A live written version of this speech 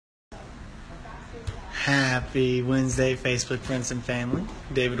Happy Wednesday, Facebook friends and family.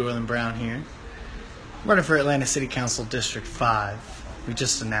 David Orland Brown here. Running for Atlanta City Council District 5. We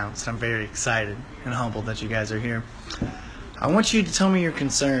just announced. I'm very excited and humbled that you guys are here. I want you to tell me your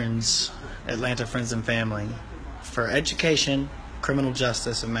concerns, Atlanta friends and family, for education, criminal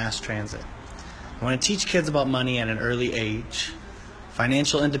justice, and mass transit. I want to teach kids about money at an early age,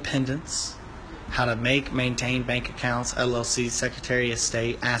 financial independence, how to make, maintain bank accounts, LLCs, Secretary of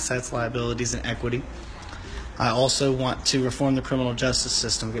State, assets, liabilities, and equity. I also want to reform the criminal justice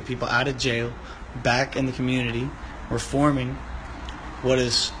system, get people out of jail, back in the community, reforming what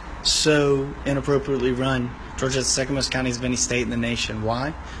is so inappropriately run. Georgia is the second most counties of any state in the nation.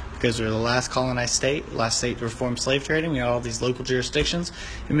 Why? Because we were the last colonized state, last state to reform slave trading. We had all these local jurisdictions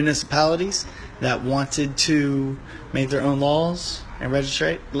and municipalities that wanted to make their own laws and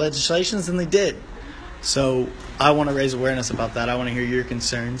legislations, and they did. So I want to raise awareness about that. I want to hear your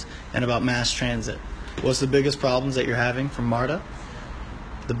concerns and about mass transit. What's the biggest problems that you're having from MARTA,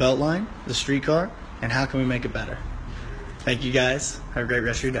 the Beltline, the streetcar, and how can we make it better? Thank you guys. Have a great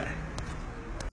rest of your day.